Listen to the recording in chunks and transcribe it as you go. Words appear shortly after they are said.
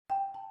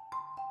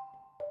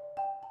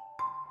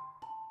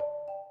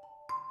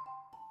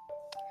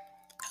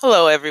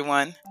Hello,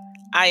 everyone.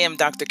 I am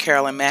Dr.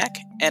 Carolyn Mack,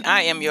 and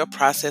I am your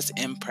Process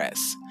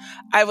Impress.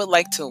 I would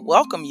like to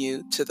welcome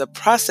you to the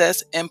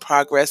Process in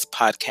Progress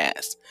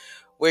podcast,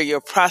 where your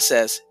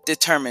process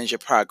determines your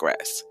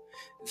progress.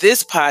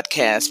 This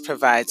podcast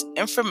provides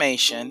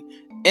information,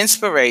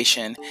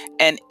 inspiration,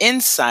 and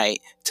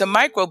insight to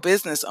micro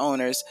business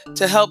owners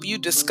to help you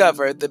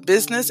discover the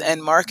business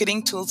and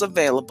marketing tools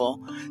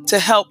available to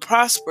help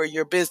prosper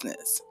your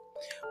business.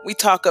 We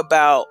talk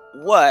about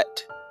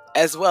what,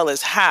 as well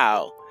as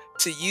how,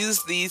 to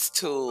use these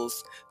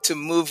tools to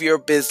move your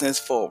business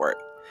forward.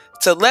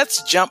 So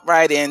let's jump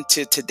right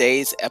into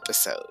today's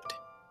episode.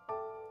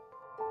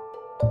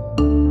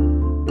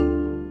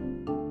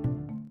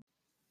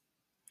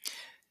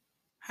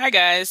 Hi,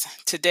 guys.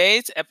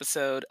 Today's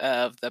episode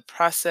of the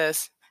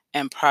Process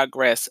and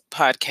Progress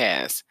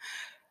podcast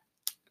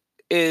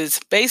is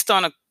based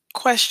on a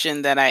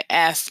question that I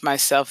asked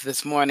myself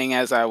this morning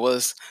as I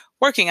was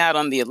working out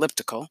on the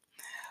elliptical.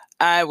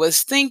 I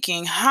was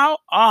thinking, how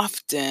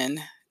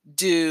often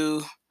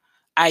do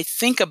I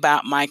think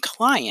about my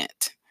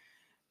client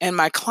and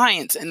my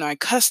clients and my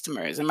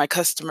customers and my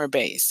customer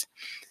base?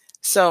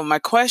 So, my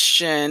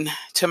question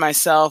to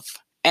myself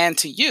and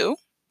to you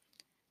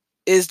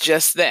is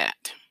just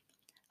that.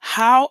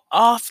 How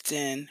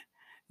often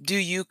do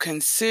you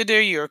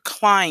consider your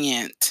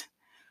client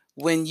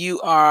when you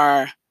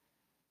are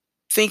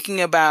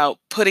thinking about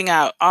putting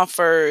out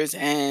offers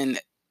and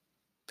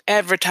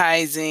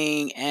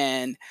advertising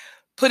and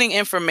putting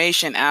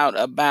information out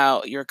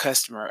about your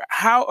customer?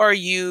 How are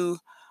you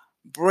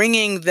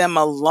bringing them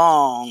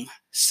along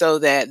so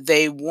that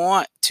they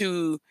want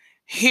to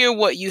hear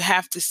what you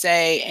have to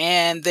say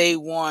and they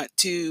want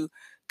to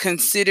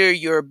consider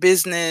your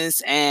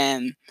business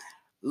and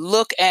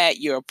look at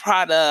your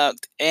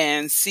product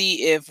and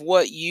see if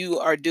what you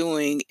are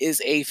doing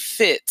is a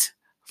fit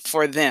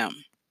for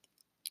them?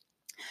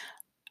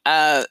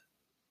 Uh,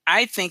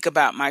 I think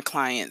about my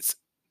clients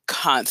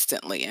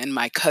constantly and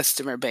my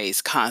customer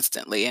base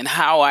constantly and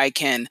how I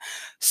can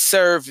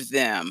serve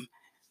them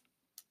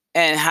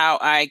and how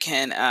I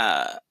can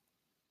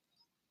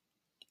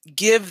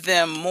give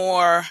them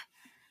more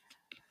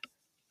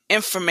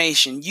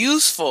information,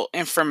 useful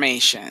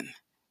information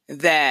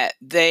that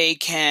they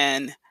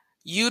can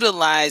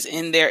utilize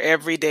in their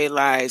everyday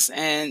lives,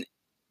 and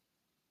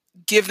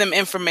give them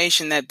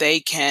information that they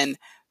can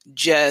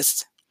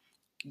just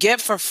get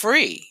for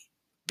free.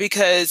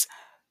 Because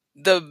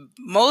the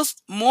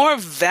more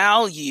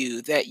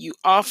value that you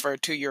offer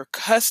to your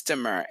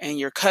customer and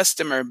your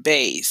customer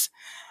base,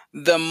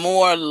 the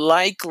more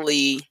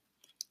likely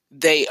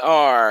they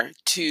are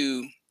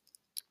to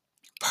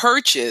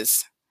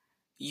purchase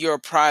your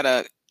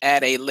product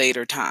at a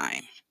later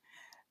time.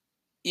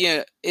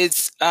 Yeah,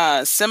 it's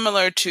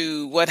similar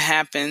to what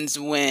happens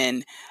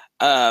when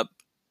uh,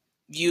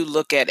 you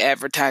look at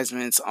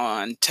advertisements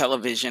on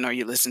television or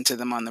you listen to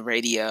them on the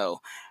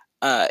radio.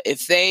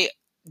 If they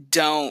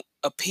don't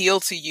appeal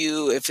to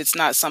you, if it's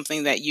not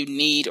something that you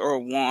need or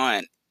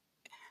want,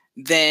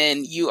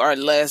 then you are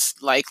less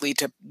likely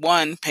to,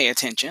 one, pay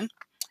attention,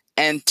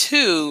 and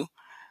two,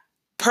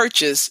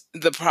 purchase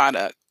the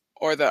product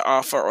or the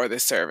offer or the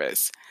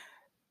service.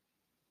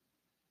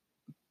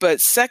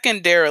 But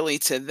secondarily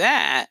to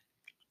that,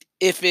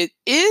 if it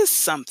is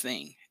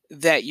something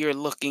that you're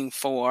looking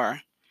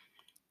for,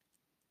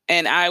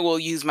 and I will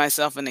use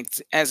myself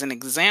as an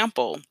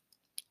example,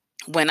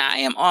 when I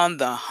am on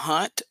the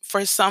hunt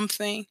for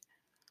something,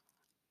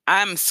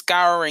 I'm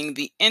scouring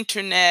the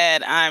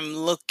internet, I'm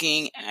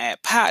looking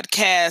at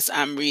podcasts,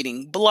 I'm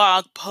reading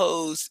blog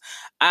posts,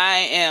 I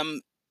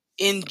am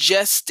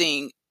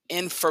ingesting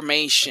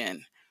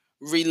information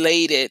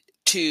related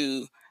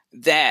to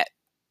that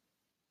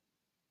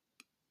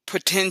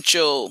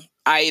potential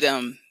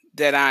item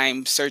that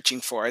I'm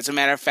searching for. As a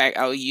matter of fact,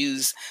 I'll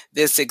use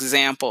this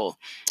example.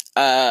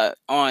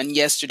 On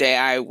yesterday,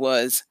 I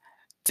was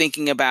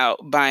thinking about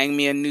buying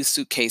me a new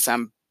suitcase.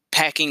 I'm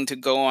packing to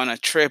go on a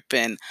trip,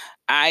 and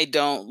I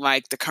don't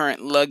like the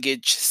current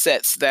luggage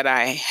sets that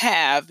I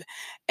have.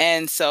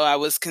 And so I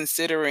was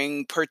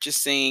considering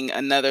purchasing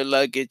another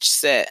luggage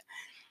set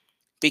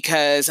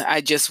because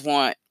I just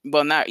want,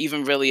 well, not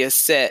even really a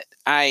set.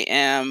 I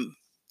am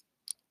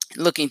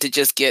looking to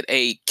just get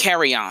a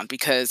carry-on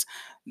because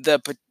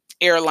the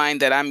airline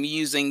that I'm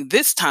using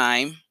this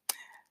time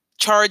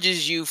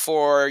charges you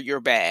for your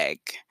bag.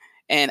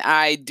 And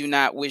I do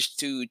not wish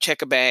to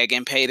check a bag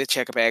and pay to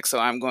check a bag. So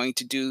I'm going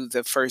to do,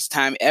 the first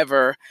time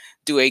ever,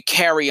 do a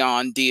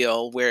carry-on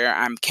deal where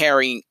I'm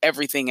carrying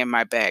everything in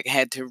my bag. I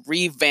had to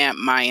revamp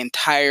my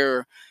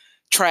entire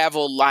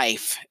travel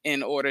life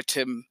in order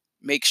to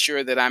make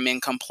sure that I'm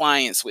in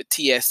compliance with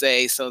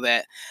TSA so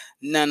that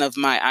none of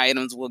my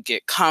items will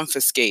get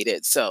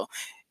confiscated. So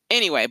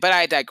anyway, but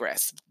I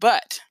digress.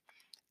 But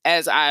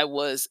as I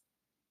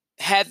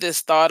had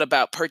this thought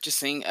about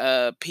purchasing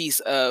a piece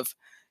of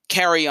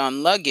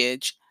carry-on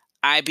luggage,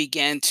 I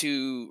began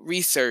to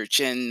research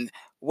and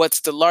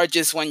what's the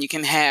largest one you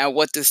can have?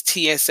 What does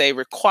TSA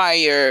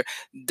require?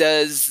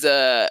 Does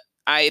the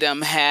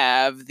item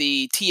have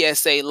the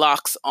TSA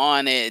locks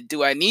on it?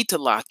 Do I need to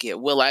lock it?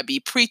 Will I be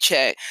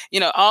pre-checked?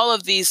 All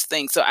of these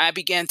things. So I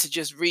began to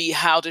just read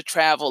how to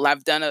travel.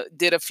 I've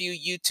did a few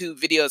YouTube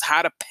videos,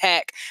 how to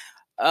pack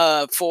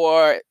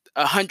for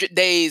 100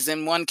 days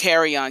in one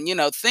carry-on,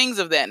 things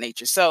of that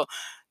nature. So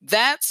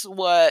that's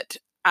what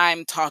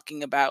I'm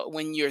talking about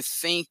when you're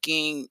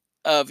thinking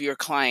of your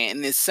client.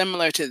 And it's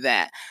similar to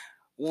that.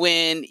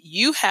 When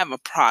you have a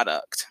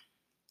product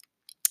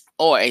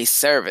or a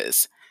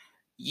service,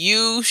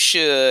 you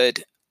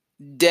should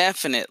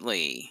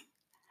definitely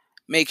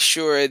make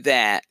sure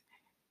that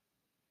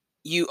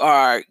you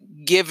are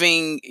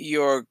giving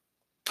your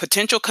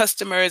potential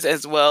customers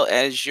as well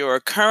as your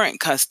current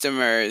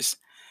customers,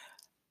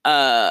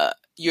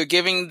 you're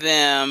giving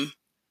them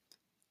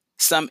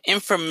some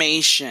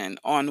information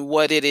on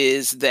what it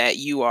is that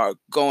you are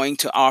going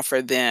to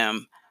offer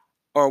them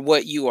or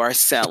what you are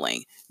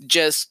selling.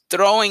 Just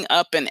throwing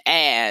up an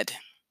ad,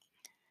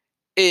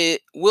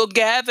 it will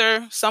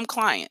gather some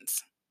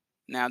clients.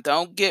 Now,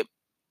 don't get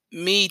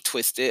me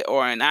twisted,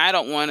 and I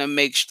don't want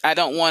to I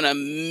don't want to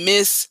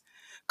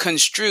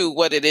misconstrue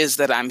what it is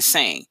that I'm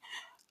saying.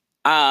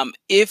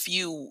 If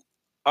you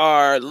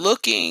are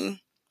looking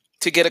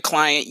to get a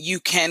client, you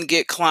can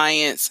get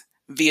clients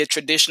via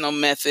traditional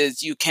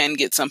methods. You can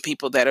get some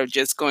people that are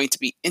just going to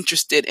be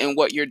interested in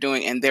what you're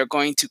doing, and they're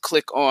going to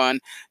click on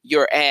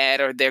your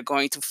ad, or they're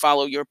going to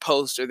follow your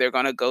post, or they're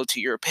going to go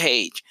to your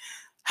page.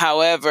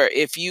 However,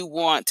 if you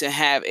want to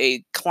have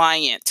a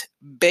client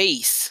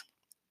base,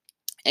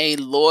 a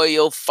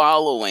loyal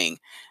following,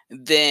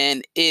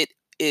 then it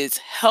is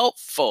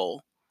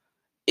helpful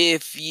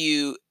if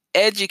you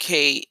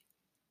educate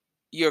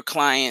your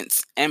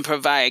clients and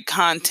provide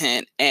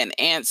content and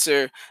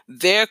answer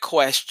their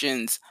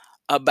questions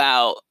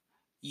about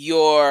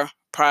your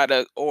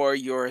product or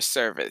your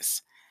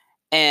service.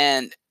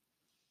 And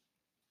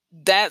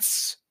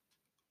that's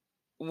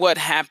what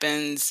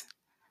happens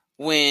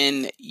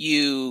when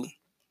you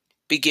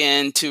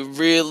begin to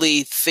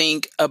really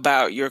think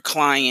about your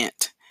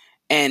client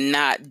and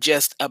not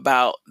just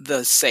about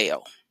the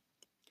sale.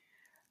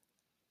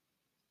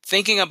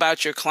 Thinking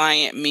about your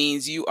client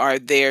means you are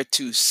there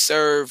to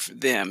serve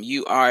them.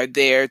 You are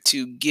there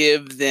to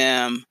give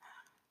them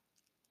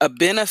a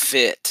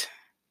benefit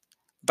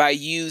by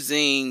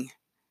using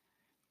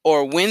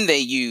or when they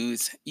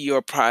use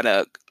your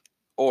product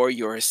or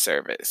your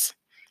service.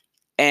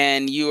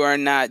 And you are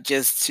not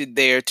just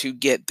there to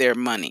get their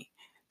money.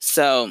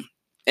 So,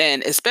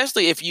 and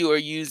especially if you are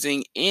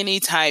using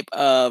any type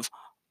of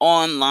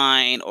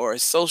online or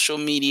social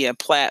media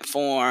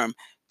platform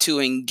to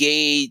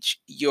engage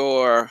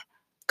your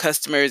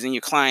customers and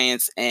your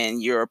clients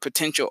and your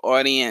potential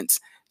audience,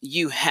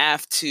 you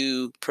have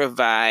to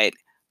provide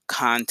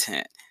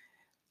content.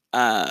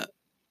 Uh,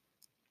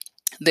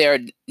 there are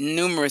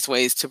numerous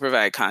ways to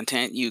provide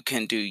content. You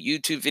can do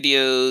YouTube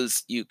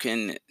videos, you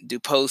can do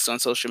posts on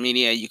social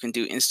media, you can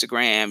do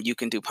Instagram, you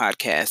can do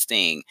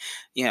podcasting.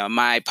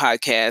 My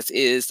podcast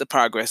is the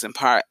Process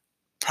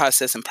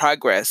and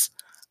Progress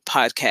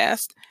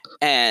podcast,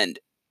 and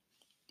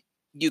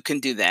you can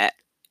do that,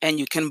 and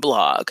you can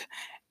blog.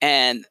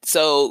 And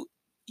so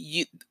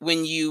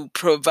when you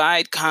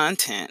provide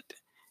content,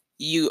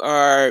 you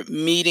are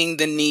meeting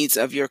the needs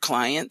of your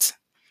clients.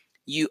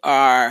 You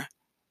are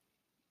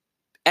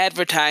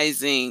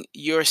advertising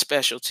your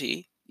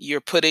specialty,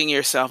 you're putting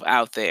yourself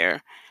out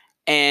there,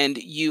 and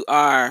you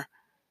are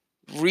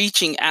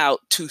reaching out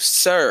to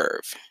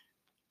serve.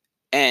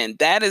 And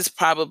that is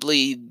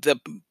probably the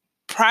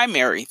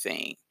primary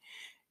thing,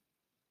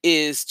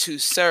 is to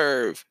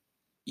serve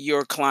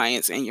your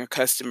clients and your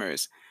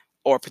customers,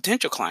 or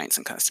potential clients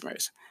and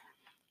customers.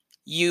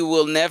 You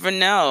will never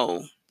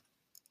know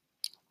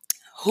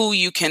who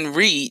you can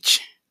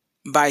reach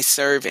by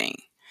serving,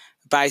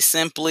 by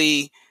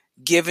simply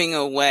giving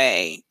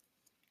away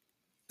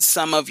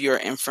some of your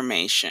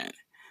information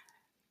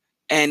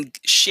and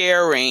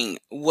sharing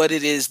what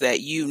it is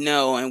that you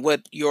know and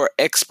what your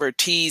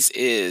expertise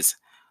is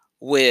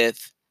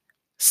with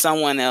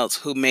someone else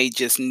who may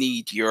just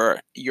need your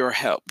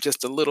help,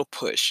 just a little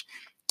push.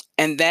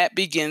 And that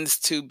begins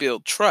to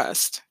build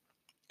trust.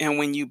 And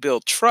when you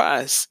build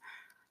trust,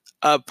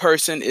 a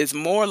person is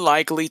more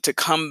likely to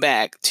come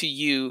back to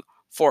you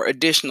for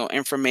additional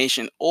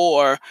information,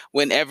 or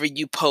whenever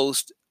you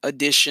post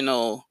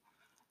additional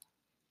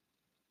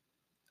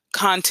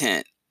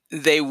content,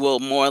 they will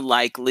more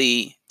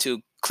likely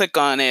to click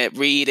on it,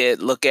 read it,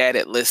 look at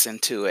it, listen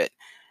to it.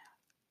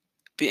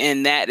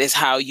 And that is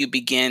how you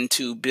begin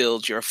to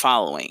build your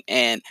following.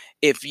 And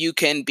if you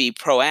can be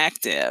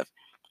proactive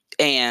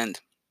and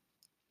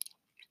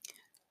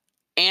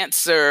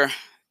answer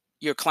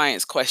your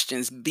client's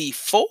questions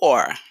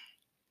before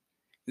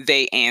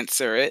they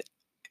answer it,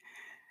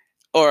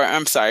 or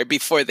I'm sorry,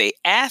 before they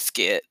ask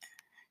it,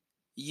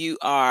 you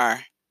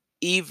are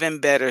even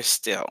better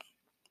still.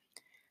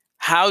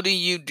 How do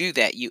you do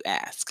that, you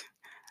ask?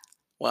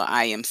 Well,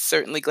 I am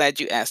certainly glad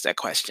you asked that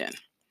question.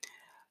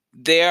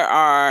 There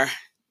are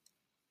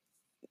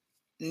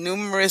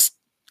numerous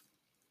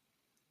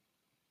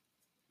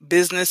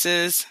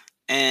businesses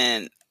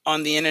and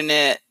on the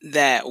internet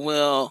that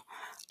will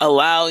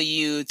allow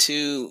you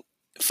to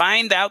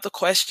find out the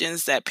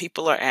questions that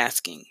people are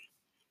asking.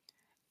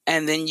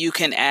 And then you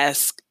can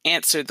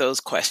answer those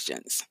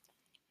questions.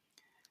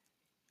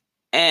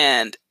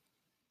 And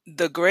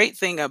the great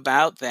thing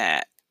about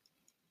that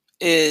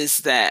is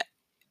that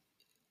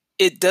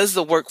it does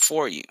the work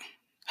for you.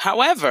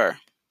 However,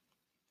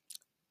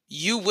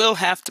 you will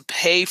have to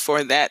pay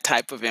for that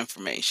type of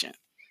information.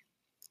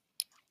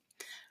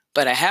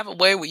 But I have a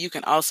way where you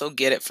can also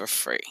get it for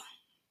free.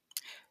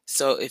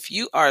 So if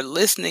you are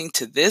listening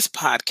to this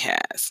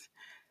podcast,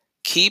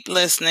 keep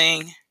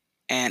listening,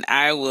 and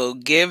I will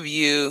give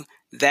you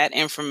that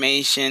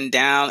information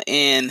down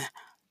in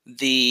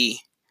the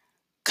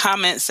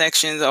comment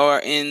sections or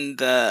in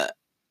the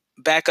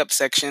backup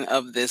section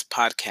of this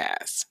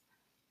podcast.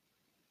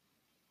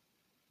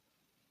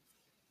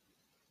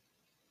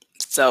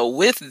 So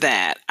with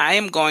that, I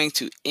am going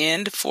to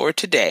end for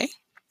today.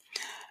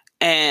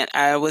 And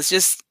I was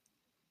just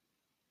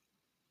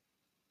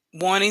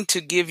wanting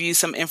to give you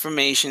some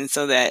information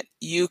so that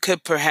you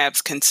could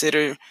perhaps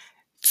consider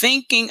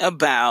thinking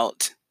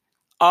about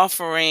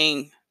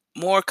offering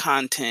more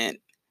content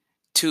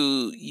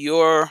to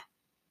your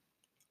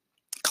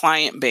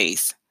client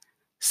base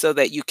so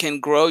that you can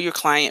grow your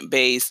client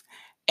base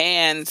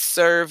and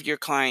serve your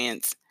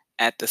clients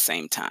at the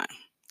same time.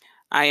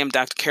 I am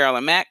Dr.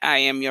 Carolyn Mack. I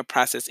am your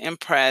Process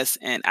Empress,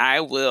 and I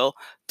will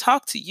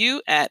talk to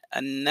you at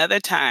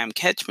another time.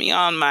 Catch me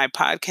on my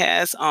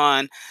podcast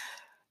on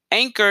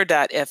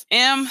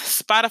Anchor.fm,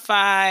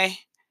 Spotify,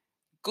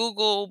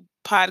 Google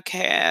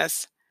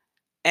Podcasts,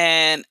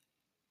 and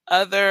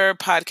other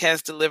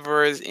podcast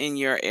deliverers in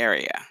your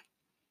area.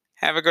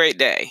 Have a great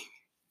day.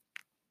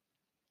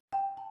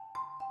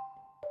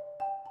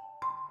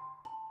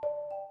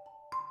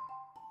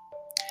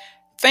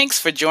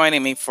 Thanks for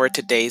joining me for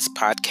today's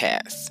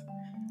podcast.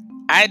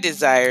 I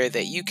desire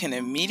that you can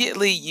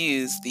immediately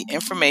use the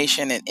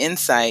information and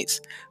insights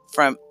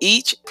from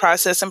each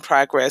Process and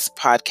Progress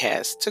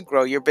podcast to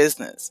grow your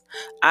business.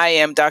 I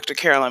am Dr.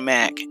 Carolyn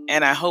Mack,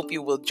 and I hope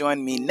you will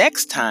join me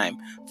next time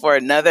for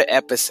another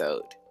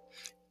episode.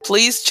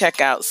 Please check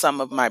out some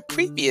of my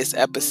previous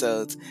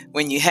episodes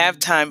when you have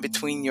time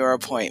between your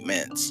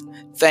appointments.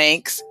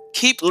 Thanks,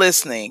 keep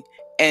listening,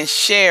 and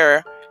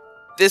share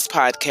this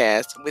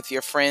podcast with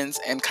your friends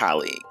and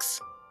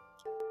colleagues.